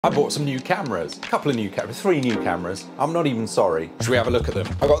I bought some new cameras, a couple of new cameras, 3 new cameras. I'm not even sorry. Should we have a look at them?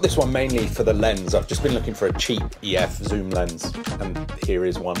 I got this one mainly for the lens. I've just been looking for a cheap EF zoom lens, and here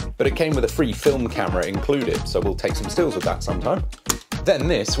is one. But it came with a free film camera included, so we'll take some stills with that sometime. Then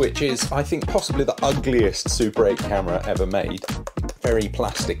this, which is, I think, possibly the ugliest Super 8 camera ever made. Very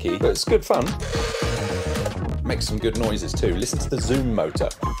plasticky, but it's good fun. Makes some good noises too. Listen to the zoom motor.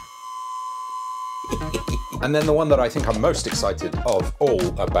 And then the one that I think I'm most excited of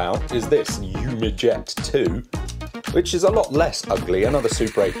all about is this Eumigette 2, which is a lot less ugly, another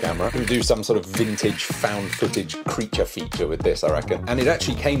Super 8 camera. We do some sort of vintage found footage creature feature with this, I reckon. And it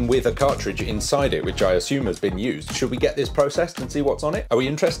actually came with a cartridge inside it, which I assume has been used. Should we get this processed and see what's on it? Are we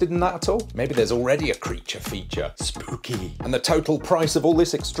interested in that at all? Maybe there's already a creature feature. Spooky. And the total price of all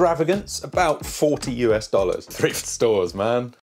this extravagance? About $40 US. Thrift stores, man.